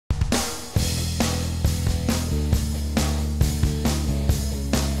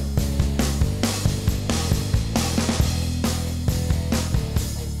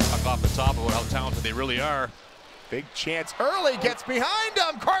they really are. Big chance early, gets behind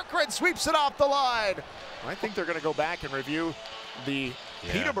him. Corcoran sweeps it off the line. I think they're going to go back and review the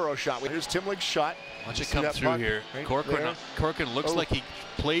Peterborough shot. Here's Timlick's shot. Watch it come through here. Right Corcoran looks like he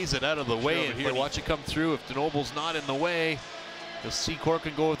plays it out of the way. And here, watch it come through. If DeNoble's not in the way, you'll see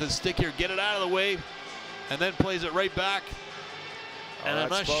Corcoran go with his stick here, get it out of the way, and then plays it right back. And I'm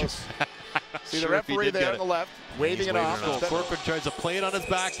not sure. See the referee there on the left, waving it off. Corcoran tries to play it on his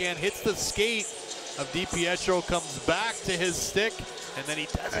backhand, hits the skate of DiPietro, comes back to his stick, and then he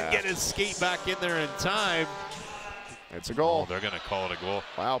doesn't get his skate back in there in time. It's a goal. Oh, they're going to call it a goal.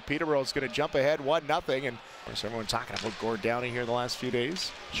 Wow, Peterborough's going to jump ahead 1-0. And there's everyone talking about Gord Downie here the last few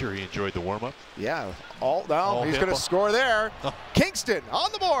days. Sure, he enjoyed the warm-up. Yeah. He's going to score there. Oh. Kingston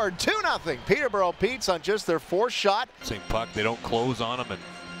on the board, 2-0. Peterborough Petes on just their 4th shot. Same puck. They don't close on him, and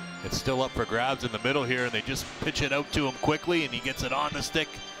it's still up for grabs in the middle here, and they just pitch it out to him quickly, and he gets it on the stick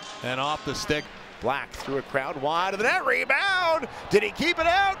and off the stick. Black through a crowd wide of the net. Rebound. Did he keep it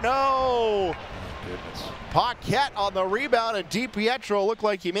out? No. Goodness. Paquette on the rebound, and DiPietro looked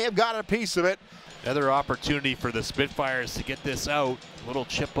like he may have got a piece of it. Another opportunity for the Spitfires to get this out. A little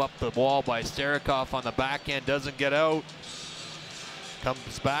chip up the wall by Starikoff on the backhand, doesn't get out.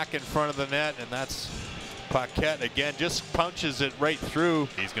 Comes back in front of the net, and that's Paquette again, just punches it right through.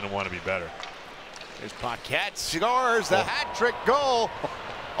 He's going to want to be better. There's Paquette, scores the hat-trick goal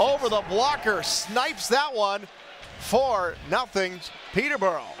over the blocker, snipes that one. 4-0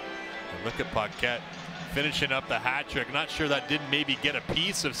 Peterborough. And look at Paquette finishing up the hat trick. Not sure that didn't maybe get a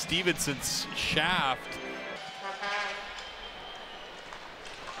piece of Stevenson's shaft.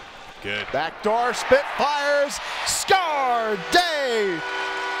 Good. Backdoor Spitfires, score day.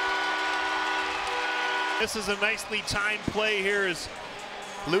 This is a nicely timed play here as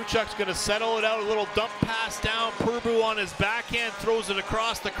Luchuk's going to settle it out. A little dump pass down. Purbu on his backhand throws it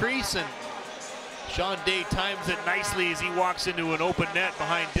across the crease, and Sean Day times it nicely as he walks into an open net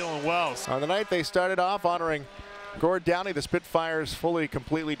behind Dylan Wells. On the night they started off honoring Gord Downie, the Spitfires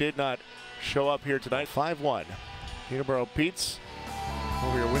completely did not show up here tonight. 5-1. Peterborough Petes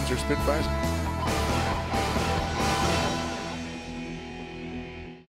over your Windsor Spitfires.